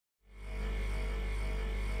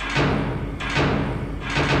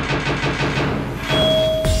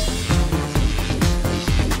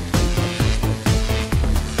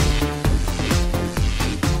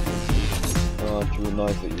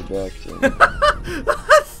back to.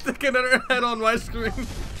 Sticking her head on my screen.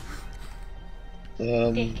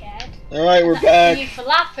 Dickhead. Alright, we're back. You for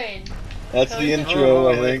laughing. That's the intro,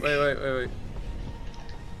 I think. Wait.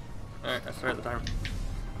 Alright, I started the timer.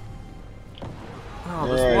 Oh,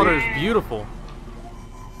 this water is beautiful.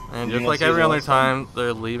 And just like every other time,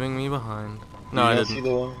 they're leaving me behind. No, I didn't. See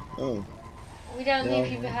the one? Oh. We don't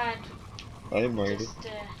leave you behind. I am right. Just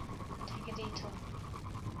take a detour.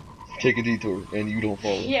 Take a detour, and you don't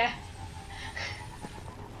follow. Yeah.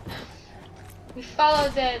 We follow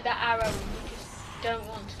the arrow, and we just don't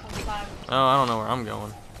want to comply with it. Oh, I don't know where I'm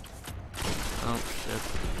going. Oh, shit.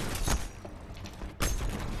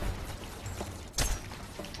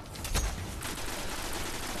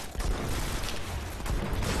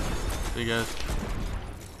 See you guys.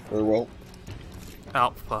 Very well.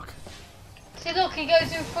 Oh, fuck. See, look, he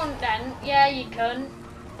goes in front then. Yeah, you cunt.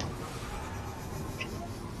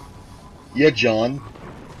 Yeah, John.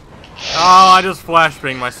 Oh, I just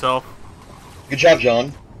flashbanged myself. Good job,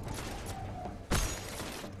 John.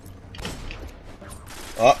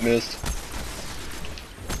 Ah, missed.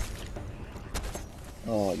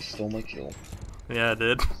 Oh, you stole my kill. Yeah, I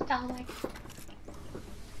did. Stole my kill.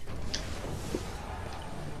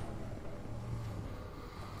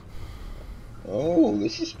 Oh,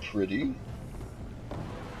 this is pretty.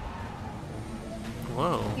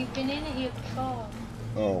 Whoa. You've been in here before.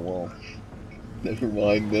 Oh, well. Never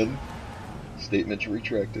mind then. Statement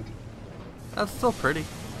retracted. That's still pretty.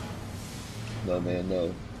 No, man,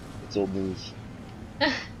 no. It's old news.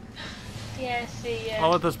 Yeah, see, I'll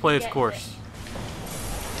let this play its course.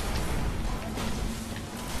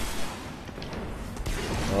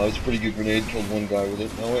 Oh, that was a pretty good grenade. Killed one guy with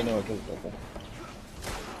it. Oh, wait, no, I killed a couple.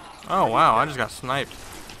 Oh, wow, I just got sniped.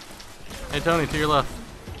 Hey, Tony, to your left.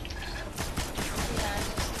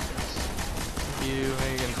 Thank you. How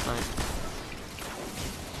you getting sniped?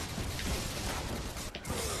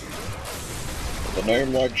 The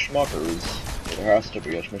name like Schmuckers, there has to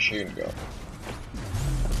be a machine gun.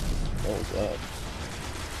 What was that?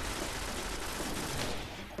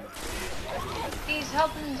 These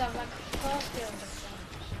goblins are like force field of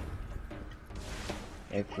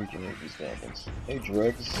I freaking hate these goblins. Hey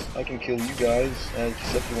Dregs, I can kill you guys,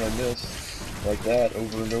 except when I miss. Like that,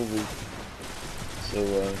 over and over. So,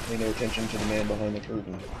 pay no attention to the man behind the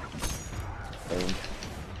curtain.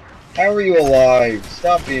 How are you alive?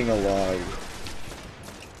 Stop being alive.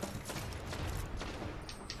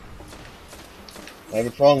 I have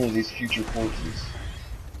a problem with these future corpses.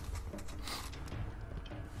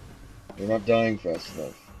 They're not dying fast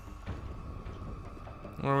enough.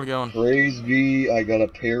 Where are we going? Praise be, I got a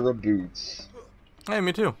pair of boots. Hey,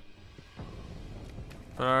 me too.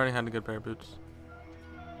 But I already had a good pair of boots.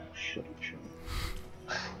 Shut up, Sean.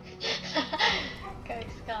 Go,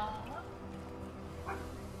 Scott.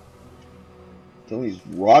 Tony's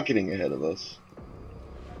rocketing ahead of us.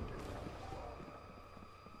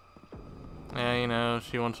 Yeah, you know,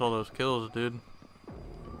 she wants all those kills, dude.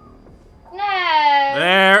 No!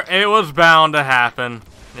 There, it was bound to happen.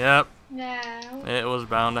 Yep. No. It was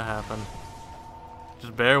bound to happen.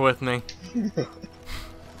 Just bear with me.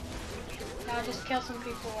 I'll just kill some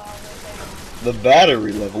people while we're there. The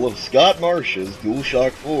battery level of Scott Marsh's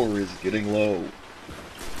DualShock 4 is getting low.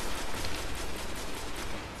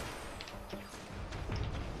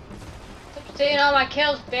 Stop stealing all my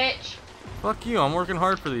kills, bitch. Fuck you, I'm working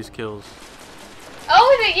hard for these kills.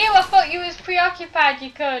 Oh, was it you? I thought you was preoccupied,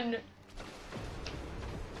 you couldn't.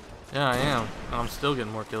 Yeah, I am. I'm still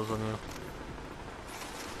getting more kills than you.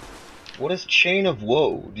 What is Chain of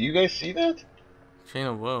Woe? Do you guys see that? Chain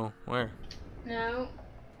of Woe, where? No.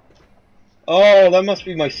 Oh, that must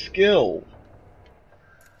be my skill.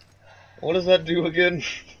 What does that do again?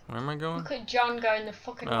 Where am I going? Look at John going the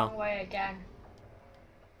fucking wrong way again.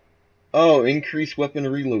 Oh, increase weapon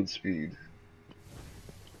reload speed.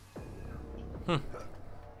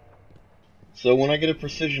 So when I get a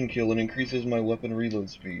precision kill, it increases my weapon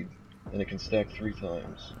reload speed. And it can stack 3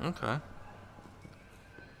 times. Okay.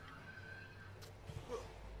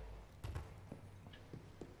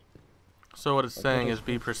 So what it's saying is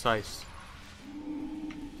be precise.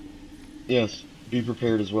 Yes, be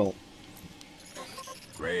prepared as well.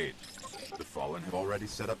 Great. The Fallen have already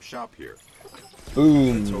set up shop here.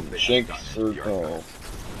 Boom! Shank circle.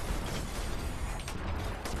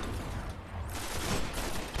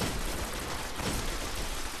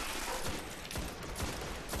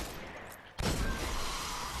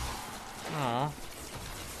 Aww.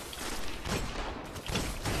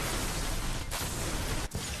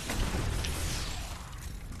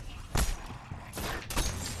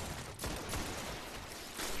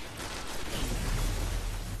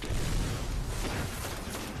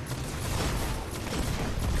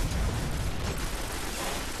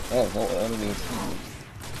 Oh, no, I don't even see you.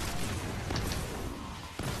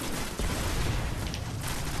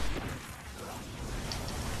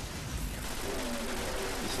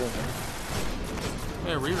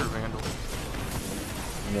 Yeah, Reaver Vandal.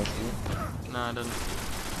 You don't see it? Nah, I didn't.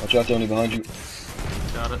 Watch out, Tony, behind you.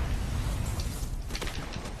 Got it.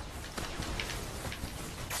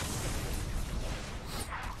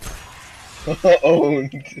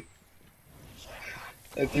 Owned.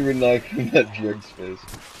 I threw a knife in that drug's face.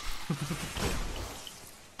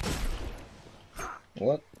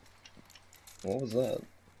 What? What was that?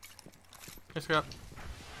 Hey, Scott.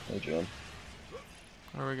 Hey, John.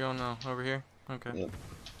 Where are we going now? Over here? Okay. Yep.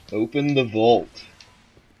 Open the vault.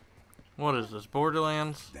 What is this?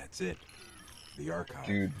 Borderlands? That's it. The archive.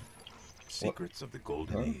 Dude. Secrets of the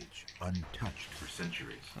Golden Age, untouched for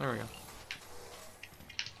centuries. There we go.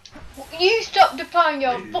 You stop deploying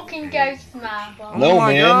your fucking ghost marble. No, Oh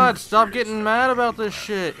my man. god, stop getting mad about this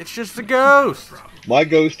shit. It's just a ghost. My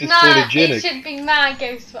ghost is Nah, it photogenic. should be my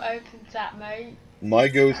ghost that opens that, mate. My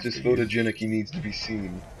ghost is photogenic. He needs to be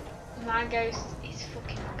seen. My ghost is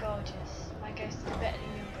fucking gorgeous. My ghost is better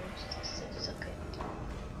than your ghost, so suck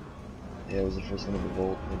it. Yeah, it was the first one in the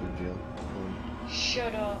vault. No big deal.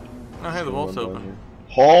 Shut up. Oh, hey, the vault's open.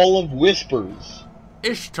 Hall of Whispers.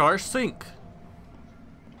 Ishtar Sink.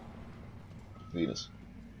 Venus.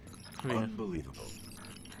 Venus. Unbelievable.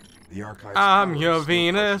 The archive. I'm your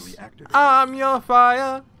Venus. I'm your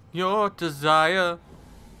fire. Your desire.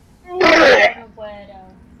 What a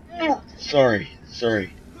weirdo. Sorry. Just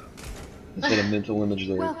had a mental image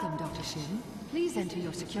there. Welcome, Dr. Shin. Please enter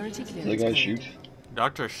your security Did clearance that guy code. shoot?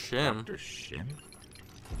 Dr. Shim. Dr. Shim?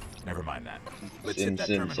 Never mind that. Let's Sim, hit that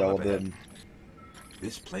Sim, terminal up Salabim. ahead.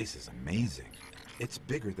 This place is amazing. It's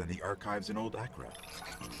bigger than the archives in Old Accra.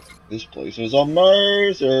 This place is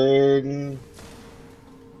amazing.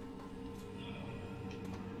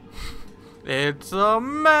 It's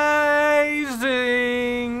amazing.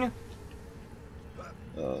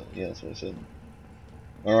 Yeah, that's what I said.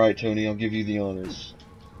 Alright, Tony, I'll give you the honors.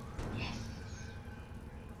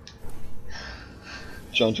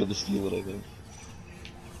 John tried to steal it, I think.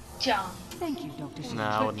 John. Thank you, Dr. Shin.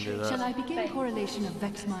 Nah, I wouldn't do Shall that. I begin correlation of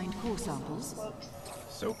Vex Mind core samples?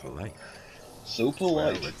 So polite. So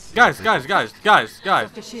polite. Let's see. Guys.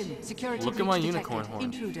 Dr. Shin, security Look at breach my detected. unicorn horn.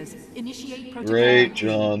 Intruders. Initiate protocol. Great,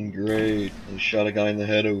 John, great. I shot a guy in the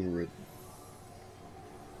head over it.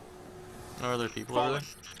 Are there people over there?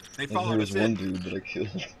 They I think there followed was us one in. dude that I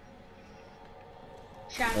killed.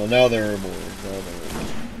 Shine. Oh, now there are more. Now there are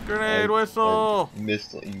more. Grenade whistle! I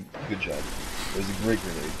missed you. Good job. It was a great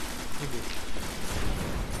grenade.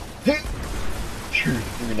 Threw a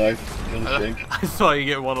knife in the shank. I saw you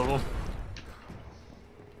get one of them.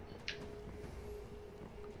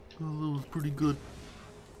 That was pretty good.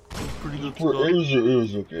 Pretty good It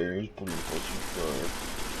was okay. It was pretty impressive.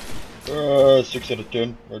 6 out of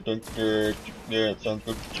 10. I think. Yeah, it sounds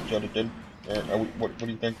good. 6 out of 10. What do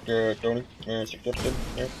you think, Tony? 6 out of 10.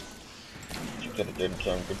 Yeah. 6 out of 10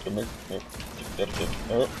 sounds good to me. Yeah. 6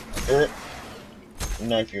 out of 10.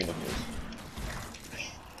 Knife unit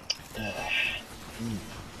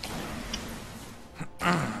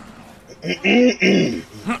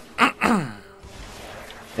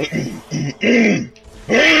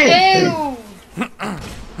Ew!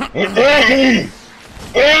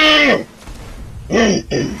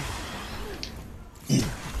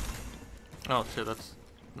 Oh shit, that's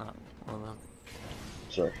not one of them.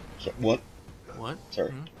 Sorry. What? What?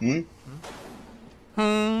 Sorry. Hmm?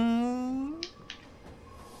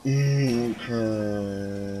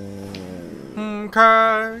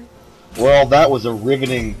 Okay. Well, that was a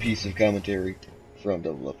riveting piece of commentary from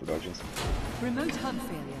DoubleBuff Productions, Remote hub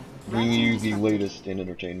failure. bringing you the Routing latest in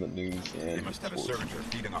entertainment news They and must have a sports. servitor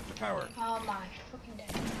feeding off the power. Oh my fucking day.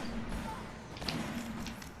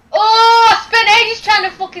 Oh, I spent ages trying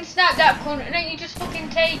to fucking snap that corner, and then you just fucking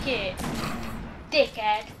take it.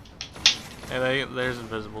 Dickhead. Hey, there's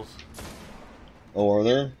invisibles. Oh, are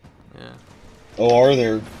there? Yeah. Oh, are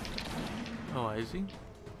there? Oh, I see.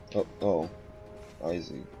 Oh, I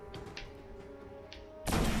see.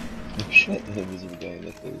 Shut the invisible guy in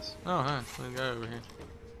the face. Oh, hi. There's a guy over here.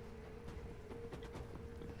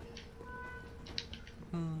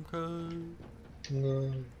 Okay.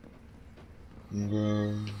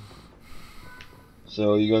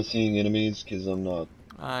 So, you guys seeing enemies? Cause I'm not.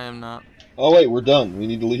 I am not. Oh wait, we're done. We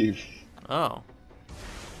need to leave. Oh.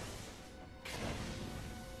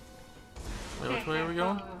 Wait, which way are we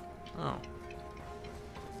going? Oh.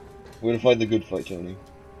 Way to fight the good fight, Tony.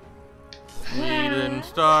 We didn't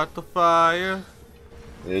start the fire.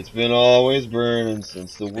 It's been always burning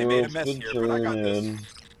since the They made a world's mess been here, but I got this. turning.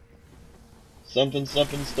 Something,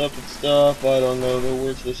 something, stuff and stuff. I don't know the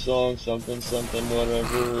words to the song. Something, something,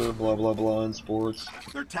 whatever. Blah, blah, blah in sports.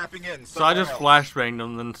 They're tapping in. So I just flashbanged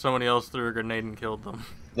them, then somebody else threw a grenade and killed them.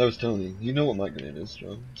 That was Tony. You know what my grenade is,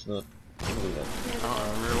 John. It's not. I don't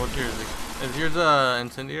remember. What's yours? Is yours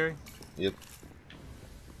incendiary? Yep.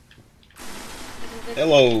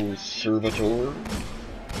 Hello, servitor.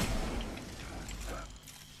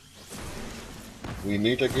 We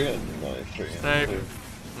meet again, my friend. Snipe.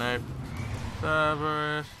 Snipe.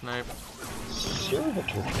 Cyber. Snipe.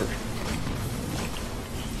 Servitor.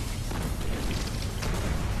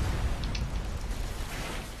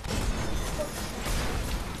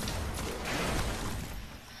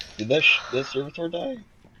 Did that servitor die?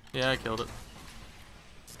 Yeah, I killed it.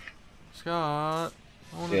 Scott,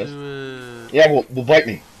 I want to Yes? do it. Yeah, well, bite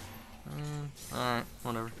me. Alright,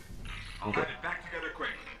 whatever. I'll get it back together quick.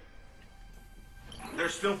 They're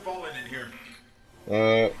still falling in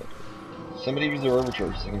here. Somebody use their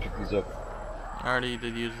overcharge so I can pick these up. I already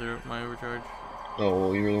did use my overcharge. Oh,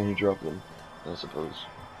 well, you're the one who dropped them, I suppose.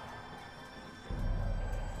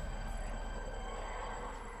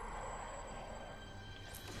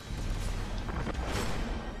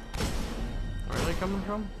 Where are they coming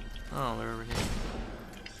from? Oh, they're over here.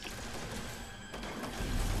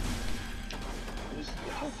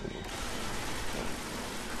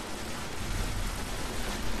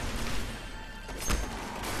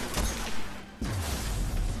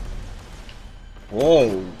 Whoa,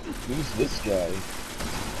 who's this guy?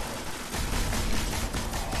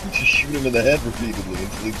 Just shoot him in the head repeatedly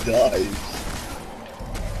until he dies.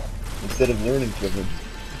 Instead of learning from him.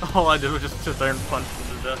 All I did was just sit there and punch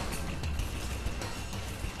him to death.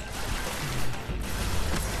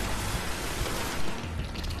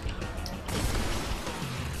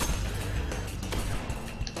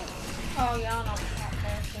 Oh, you're not that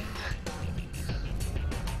person.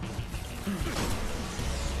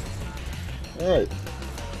 Alright.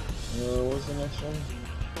 What's the next one?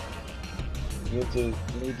 You have to.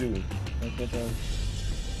 What do we do? I can't tell.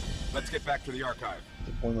 Let's get back to the archive.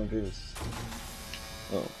 The point like this.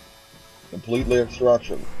 Oh. Completely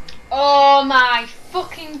extraction. Oh my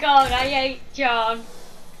fucking god, I hate John.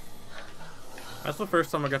 That's the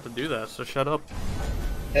first time I got to do that, so shut up.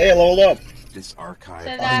 Hey, leveled up! This archive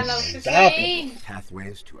Said I love to Stop see.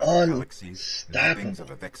 pathways to other galaxies, Unstoppable. mappings of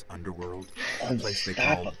a Vex underworld, a place they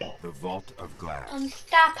call Unstoppable. the Vault of Glass.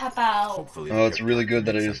 Unstoppable. Hopefully, Oh, it's really good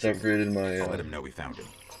that I just upgraded I'll let my, him know we found him.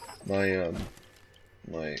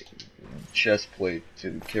 my chest plate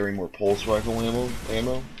to carry more pulse rifle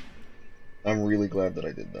ammo. I'm really glad that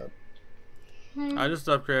I did that. I just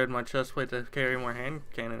upgraded my chest plate to carry more hand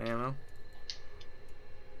cannon ammo.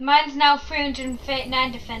 Mine's now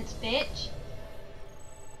 339 defense, bitch.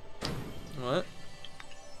 What?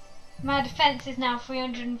 My defense is now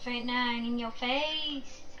 339 in your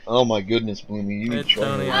face. Oh my goodness, Bloomy, you Hey,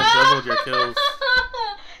 trouble. Tony, I doubled your kills.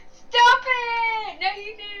 Stop it! No,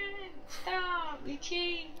 you didn't. Stop. You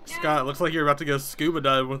cheat. No. Scott, looks like you're about to go scuba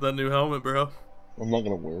diving with that new helmet, bro. I'm not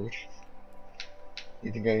gonna wear it.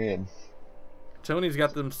 You think I am? Tony's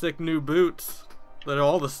got them sick new boots that are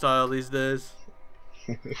all the style these days.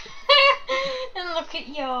 And look at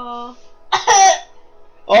yours.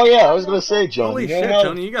 Oh yeah, I was gonna say, John. Holy you know shit, how...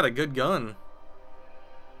 Tony, you got a good gun.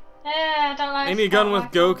 I don't like Any gun with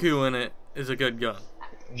Star Wars. Goku in it is a good gun.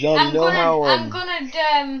 John, I'm you know gonna, how I'm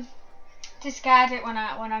gonna discard it when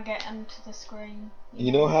I get onto the screen.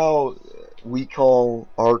 you know how we call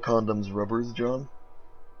our condoms rubbers, John?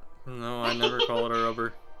 No, I never call it a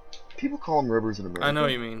rubber. People call them rubbers in America. I know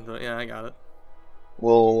what you mean, but yeah, I got it.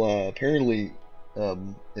 Well, apparently,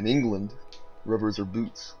 in England, rubbers are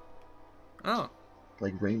boots, Oh,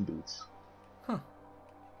 like rain boots. No,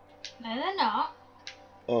 they're not.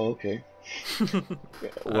 Oh, okay.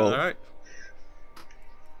 Well, alright.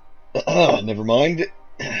 never mind.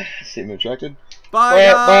 Statement retracted.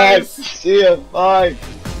 Bye, Bye. guys! See ya. Bye.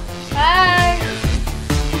 Bye.